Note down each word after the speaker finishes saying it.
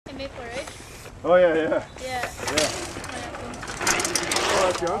Maple Ridge. Oh yeah, yeah. Yeah. Oh,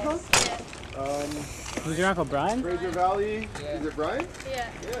 that's your uncle? Yeah. Who's your uncle, Brian? Fraser Valley. Yeah. Is it Brian? Yeah.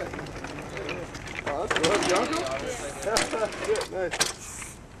 Yeah. Oh, that's cool. That's your uncle? Yeah. Good, nice.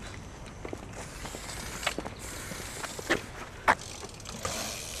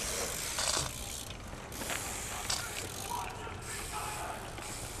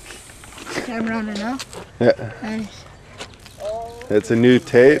 Camera on it now? Yeah. Nice. It's a new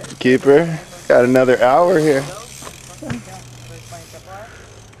tape keeper. Got another hour here.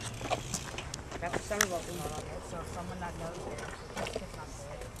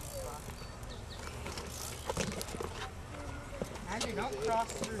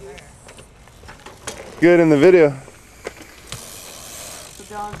 Good in the video.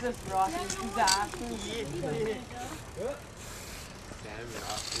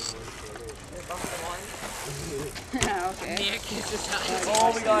 Okay.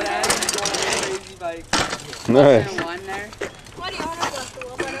 Oh, we got Andy going crazy bike. Nice.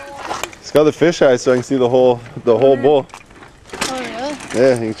 It's got the fish eye so I can see the whole bowl. Oh really?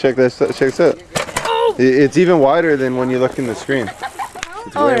 Yeah, you can check this out. Oh! It's even wider than when you look in the screen.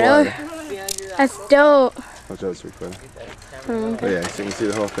 It's way wider. That's dope. Watch out, it's recording. Oh yeah, so you can see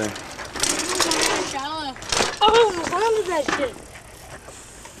the whole thing. Oh, how is that shit?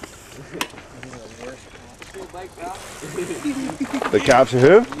 The caps are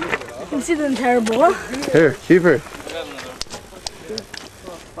who? You can see the entire bowl. Here, keep her.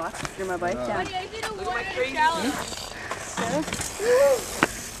 Get my bike down. I did a water challenge.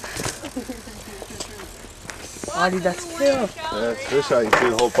 Oh, dude, that's cool. Yeah, it's fish eye, you can see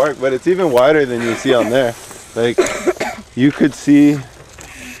the whole park, but it's even wider than you see on there. Like, you could see,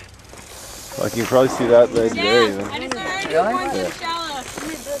 like you can probably see that right there even. I just heard you going to the shallow.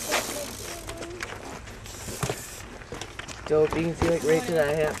 Dope, you can see like right to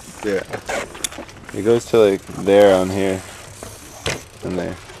that hip. Yeah. It goes to like there on here. And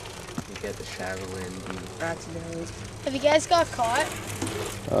there. You get the shallow end. Have you guys got caught?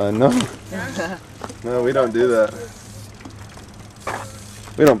 No. No, we don't do that.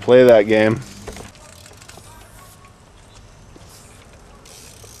 We don't play that game.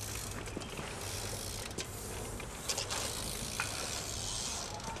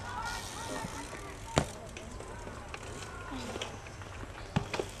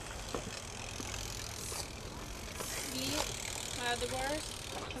 The bars?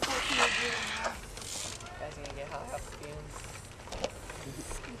 Guys gonna get hot up fumes.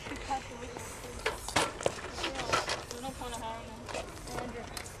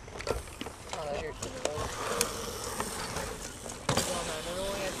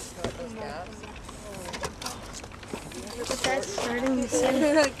 What's that starting to say?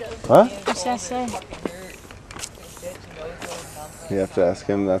 Huh? What's that say? You have to ask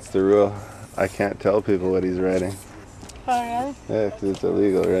him, that's the rule. I can't tell people what he's writing. Oh, really? Yeah, because it's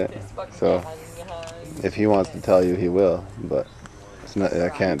illegal, right? So, if he wants to tell you, he will, but it's not, I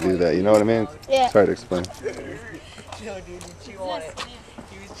can't do that. You know what I mean? Yeah. It's hard to explain. Yo, dude, you chew on it.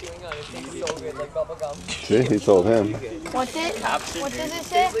 He was chewing on it. It tastes so good, like bubble gum. See, he told him. What does it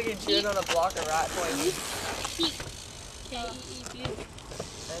say? Tastes like you're chewing on a block of rat toys. K-E-E-P.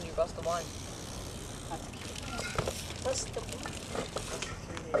 And you bust the wine. What's the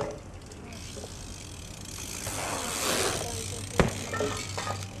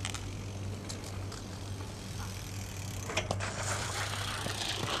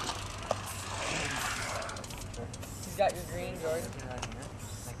He's got your green, Jordan.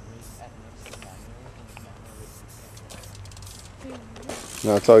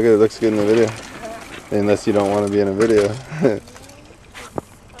 No, it's all good. It looks good in the video. Unless you don't want to be in a video.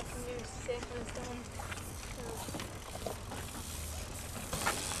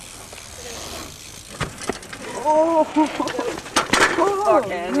 Fuck,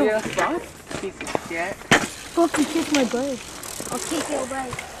 Andrea. Piece of shit. fucking kick my bike? I'll kick your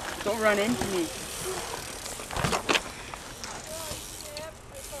bike. Don't run into me.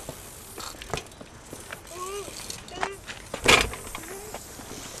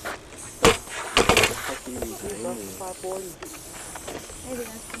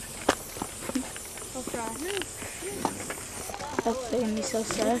 I'll try. That's gonna be so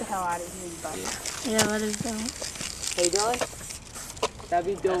sad. Get the hell out of here, you bastard. Yeah, let it go. Hey, Dylan? That'd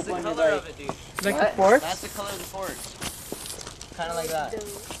be dope on your bike. It, dude. Like the forks? That's the color of the forks. Kind of like that.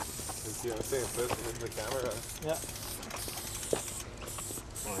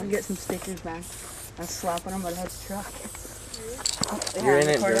 I'll get some stickers, man. I'm slapping them, but I have to truck. You're in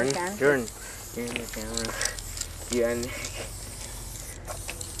it, Jordan. Jordan, you're in the camera. You're in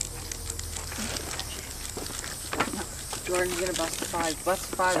Jordan's gonna bust a 5.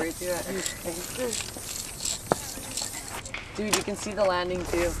 Bust a 5 right through that. Dude, you can see the landing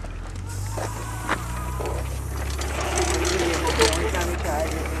too. The only time we tried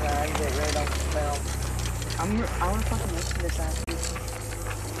it, we landed it right off the film. I wanna fucking listen to this actually.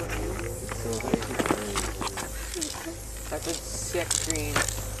 That's a sick green.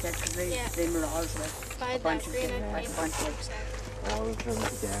 Yeah, because they mirage like a bunch of things. Like a bunch of all of them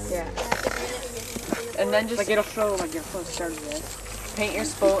together. yeah. And then just like it'll show like your close started there. Paint your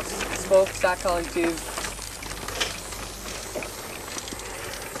spokes that color too.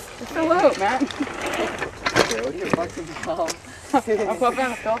 Just fill out, man. Okay, what the fucking hell? I'm putting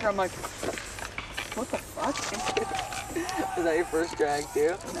on a filter, I'm like, what the fuck? Is that your first drag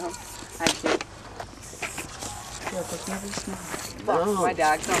too? No. Actually. Fuck, my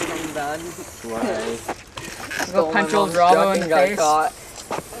dad comes from bed. Why? I'll go punch old Robbo in the face. Caught.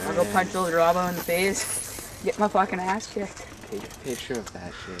 I'll go punch old Robbo in the face. Get my fucking ass kicked. Take a picture of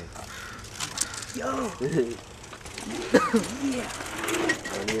that shit. Yo! Yeah.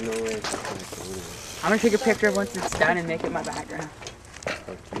 I don't even know where it's going. I'm gonna take a picture of once it's done and make it my background.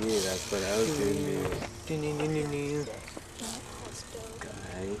 Fuck you, that's what I was doing.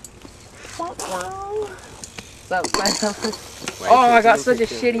 Oh, I got such a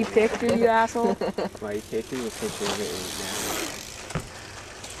shitty picture, you asshole. Why are you taking a picture of it right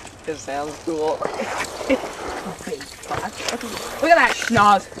now? It sounds cool. Look at that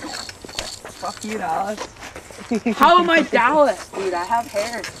schnoz. Fuck you, Dallas. How am I Dallas? Dude, I have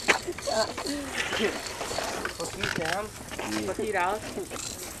hair. Fuck you, Sam. Fuck you, Dallas.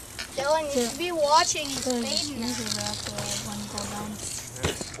 Dylan, you should be watching. He's fading now.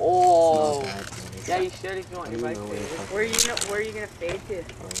 Oh. Yeah, you should if you want your bike faded. Where are you gonna fade to?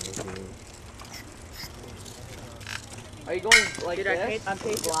 Are you going like this? I'm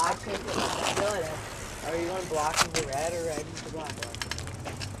painting black. Are you going black into red or red into black?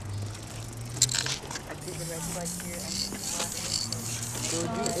 I think the red like here and the black. Do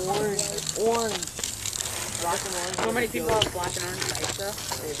orange. Black and orange. So many people have black and orange bikes though.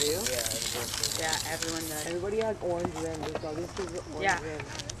 They do? Yeah, everyone does. Everybody has orange rims. So this is the orange rim.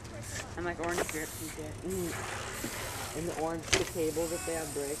 I'm like orange grips and shit. And the orange, the tables, if they have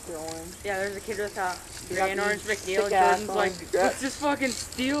brakes, are orange. Yeah, there's a kid with a gray and orange McNeil. Jordan's like, let's just fucking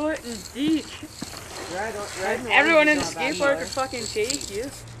steal it and deek. Red everyone in the skate park could fucking chase you.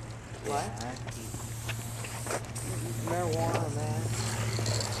 What? Marijuana, man.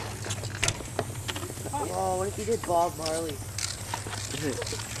 Oh, what if you did Bob Marley?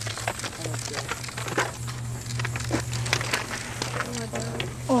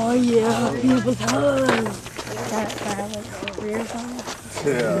 Oh yeah, beautiful time. That have like rears on it.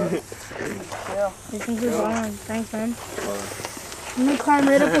 Yeah. This one's just on. Thanks, man. I'm gonna climb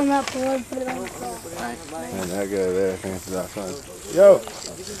right up on that pole and put it on the top. And that guy there thinks that's fun. Yo!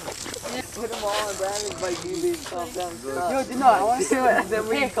 Put them all on Brandon's bike, you leave yourself down. Yo, no, I want to do it, and then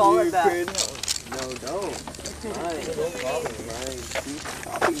we can call it that. No, don't. Fine, no problem, man.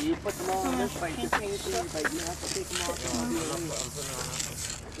 You put them all on this bike, this paint thing, but you have to take them off.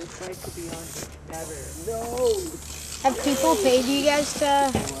 This bike could be on never. No! Have people paid you guys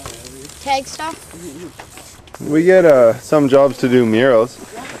to tag stuff? We get some jobs to do murals,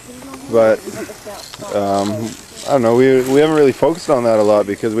 but I don't know, we haven't really focused on that a lot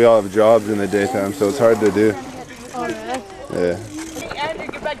because we all have jobs in the daytime, so it's hard to do. Oh, really? Yeah. Hey, Andrew,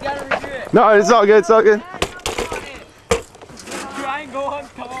 get back down and redo it. No, it's all good, it's all good. Try and go on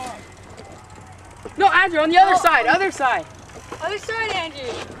top. No, Andrew, on the other side, other side. Other side,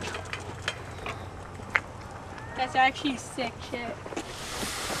 Andrew. That's actually sick shit.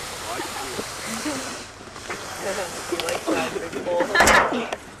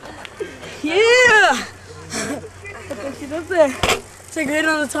 Yeah! She's up there. It's like right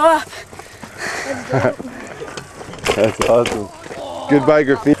on the top. That's awesome. Goodbye,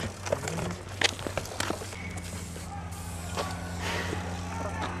 graffiti.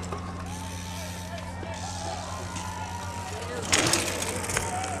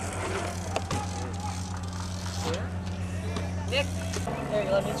 Here,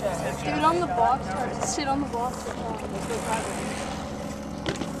 let me try. Do it on the box or sit on the box.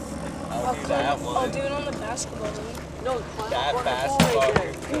 I'll do that one. I'll do it on the basketball ring. No, That basketball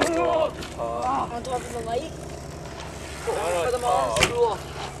right could go on top. On top of the light. Put them all in the school.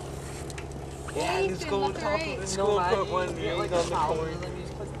 Yeah, let's go on top of the school. Put one of these on the corner.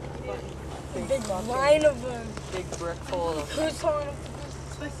 A big line of them. Big brick full of them. Who's calling them?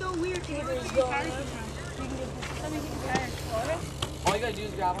 It's so weird. Peter's going up. Let me get the All you gotta do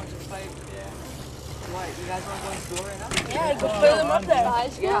is grab onto the pipe. Yeah. What? You guys want to go explore right now? Yeah, go put them up there.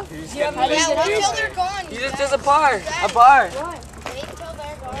 Yeah. Until they're gone. You just does a bar. A bar. Wait until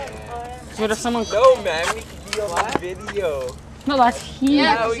they're gone. What if someone... No, man. We can be on the video. No, that's huge. Yeah,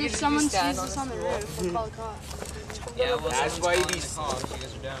 Yeah, we because could if just someone stand sees on us the on the stool. roof, we'll call the cops. Yeah, well, that's why you be calm. You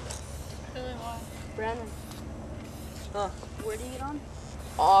guys are down. Brandon. Huh? Where do you get on?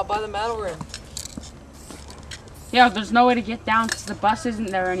 Oh, by the metal room. Yeah, there's no way to get down because the bus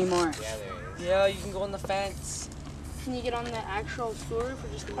isn't there anymore. Yeah, there is. Yeah, you can go on the fence. Can you get on the actual school roof or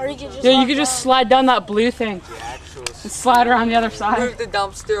just the... Or you can just... Yeah, you could just slide down that blue thing The actual. and slide around the other side. Move the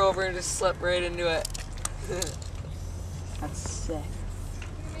dumpster over and just slip right into it. That's sick.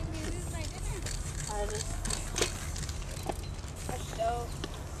 I just... That's dope.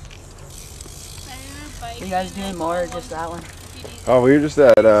 Are you guys doing more or just that one? Oh, we were just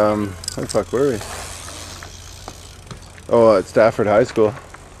at, where the fuck were we? Oh, at Stafford High School.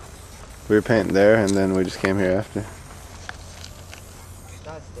 We were painting there, and then we just came here after.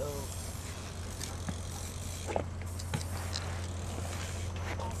 That's dope.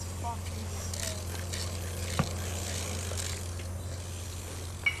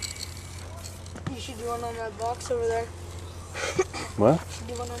 You should do one on that box over there. What? You should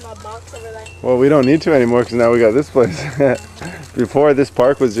do one on that box over there. Well, we don't need to anymore because now we got this place. Before, this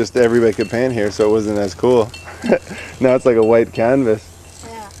park was just everybody could paint here, so it wasn't as cool. Now it's like a white canvas.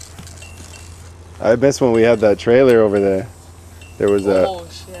 Yeah. I miss when we had that trailer over there. There was a Oh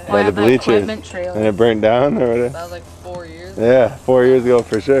shit. by the bleachers, equipment trailer. and it burnt down or whatever. That was like 4 years. Yeah, 4 years ago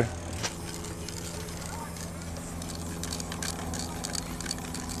for sure.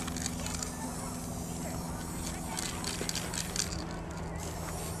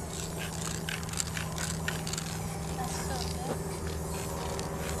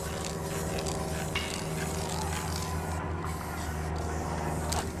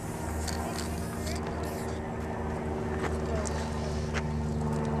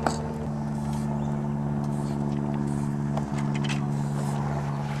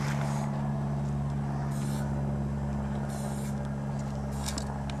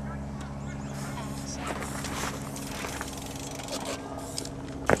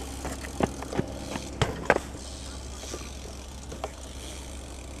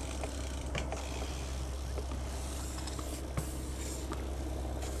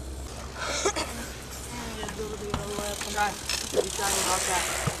 I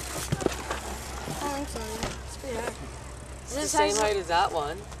think so. It's pretty high. It's the same height as that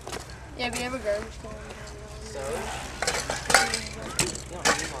one. Yeah, but you have a garbage can. So? You don't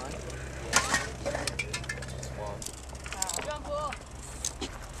need one. Well,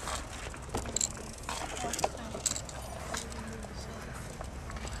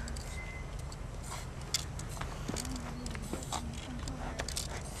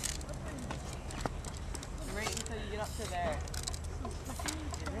 right until you get up to there.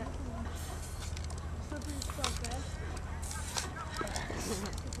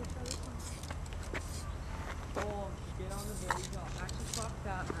 Oh, get on the video. Actually, fuck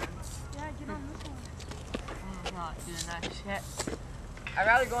that, man. Yeah, get on this one. I'm not doing that shit. I'd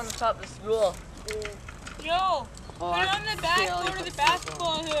rather go on the top of the school. Yo, Oh, put it on the backboard of the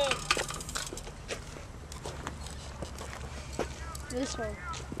basketball hoop. This one.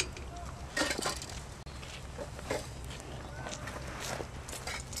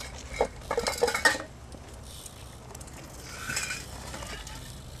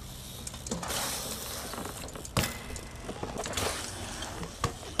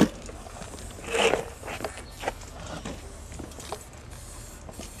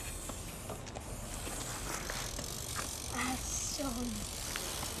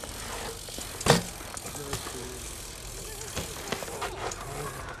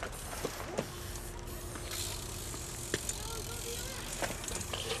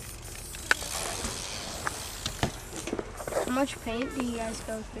 How much paint do you guys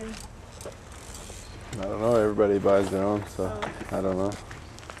go through? I don't know. Everybody buys their own, so I don't know.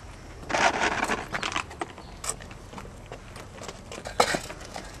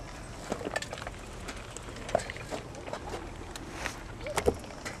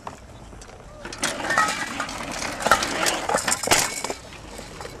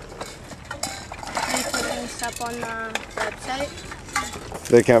 Do you put any stuff on the website?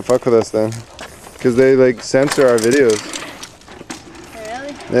 They can't fuck with us then, because they like censor our videos.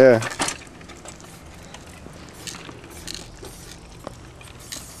 Really? Yeah.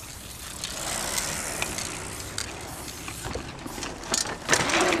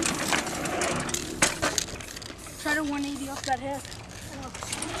 Try to 180 off that head.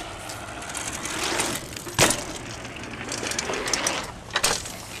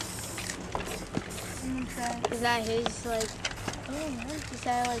 is that his like? Oh man, is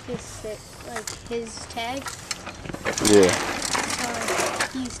that like his tag? Yeah.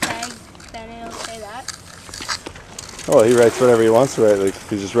 He's tagged. Then it'll say that. Oh, he writes whatever he wants to write. Like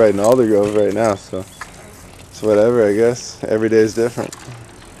he's just writing Aldergrove right now, so it's whatever. I guess every day is different.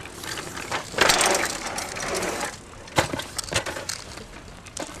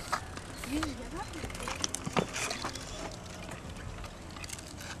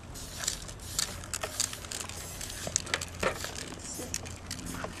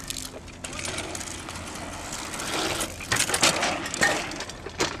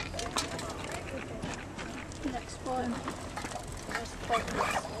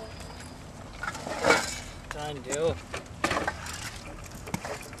 Try and do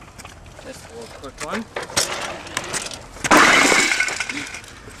just a little quick one.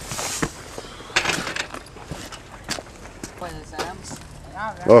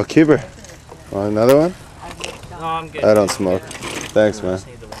 Oh, keeper. Want another one? No, I'm good. I don't smoke. Thanks, I man. just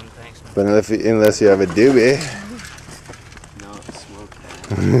need the one, thanks, man. But unless you have a doobie. No, smoke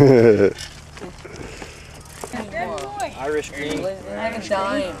that. Irish green. Like a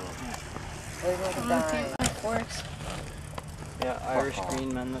dime. Like a dime. Works. Yeah, Irish green,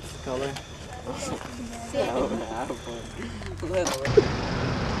 man, that's the color.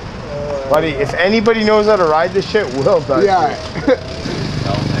 Buddy, if anybody knows how to ride this shit, Will does. Yeah.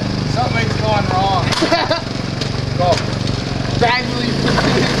 Something's going wrong. Go. Manually put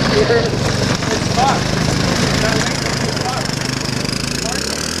it in here. It's fucked.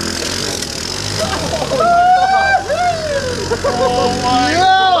 Oh my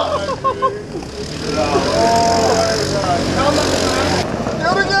God. Do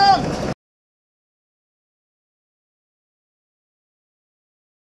it again.